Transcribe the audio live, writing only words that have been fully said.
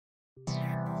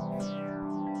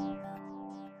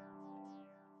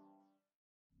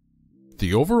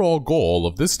The overall goal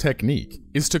of this technique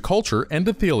is to culture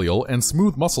endothelial and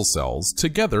smooth muscle cells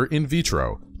together in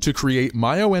vitro to create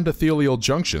myoendothelial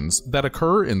junctions that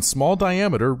occur in small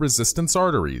diameter resistance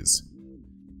arteries.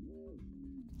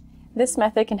 This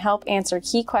method can help answer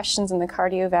key questions in the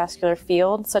cardiovascular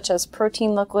field, such as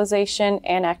protein localization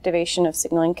and activation of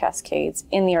signaling cascades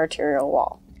in the arterial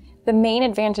wall. The main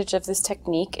advantage of this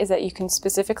technique is that you can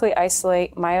specifically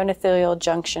isolate myoendothelial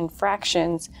junction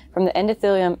fractions from the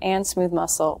endothelium and smooth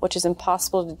muscle, which is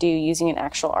impossible to do using an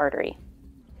actual artery.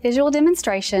 Visual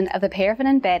demonstration of the paraffin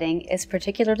embedding is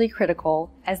particularly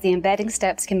critical, as the embedding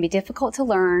steps can be difficult to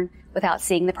learn without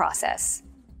seeing the process.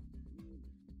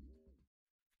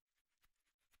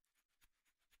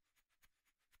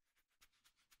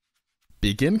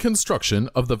 Begin construction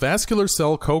of the vascular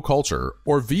cell co-culture,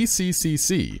 or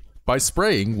VCCC, by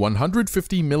spraying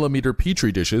 150 mm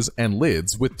petri dishes and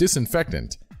lids with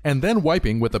disinfectant, and then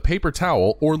wiping with a paper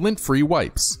towel or lint-free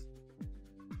wipes.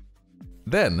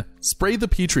 Then, spray the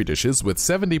petri dishes with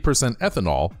 70%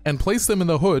 ethanol and place them in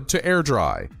the hood to air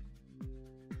dry.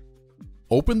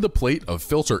 Open the plate of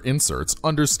filter inserts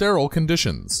under sterile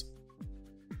conditions.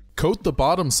 Coat the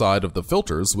bottom side of the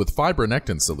filters with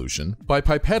fibronectin solution by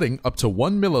pipetting up to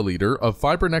 1 milliliter of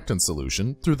fibronectin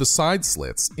solution through the side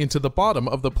slits into the bottom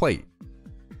of the plate.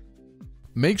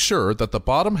 Make sure that the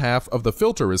bottom half of the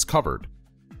filter is covered,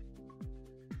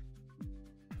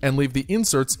 and leave the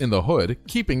inserts in the hood,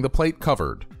 keeping the plate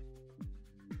covered.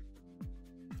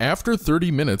 After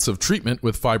 30 minutes of treatment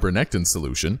with fibronectin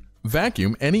solution,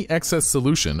 vacuum any excess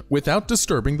solution without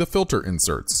disturbing the filter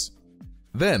inserts.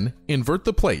 Then, invert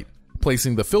the plate,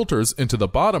 placing the filters into the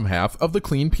bottom half of the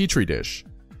clean petri dish.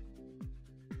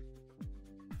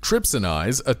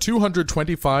 Trypsinize a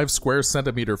 225 square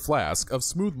centimeter flask of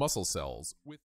smooth muscle cells with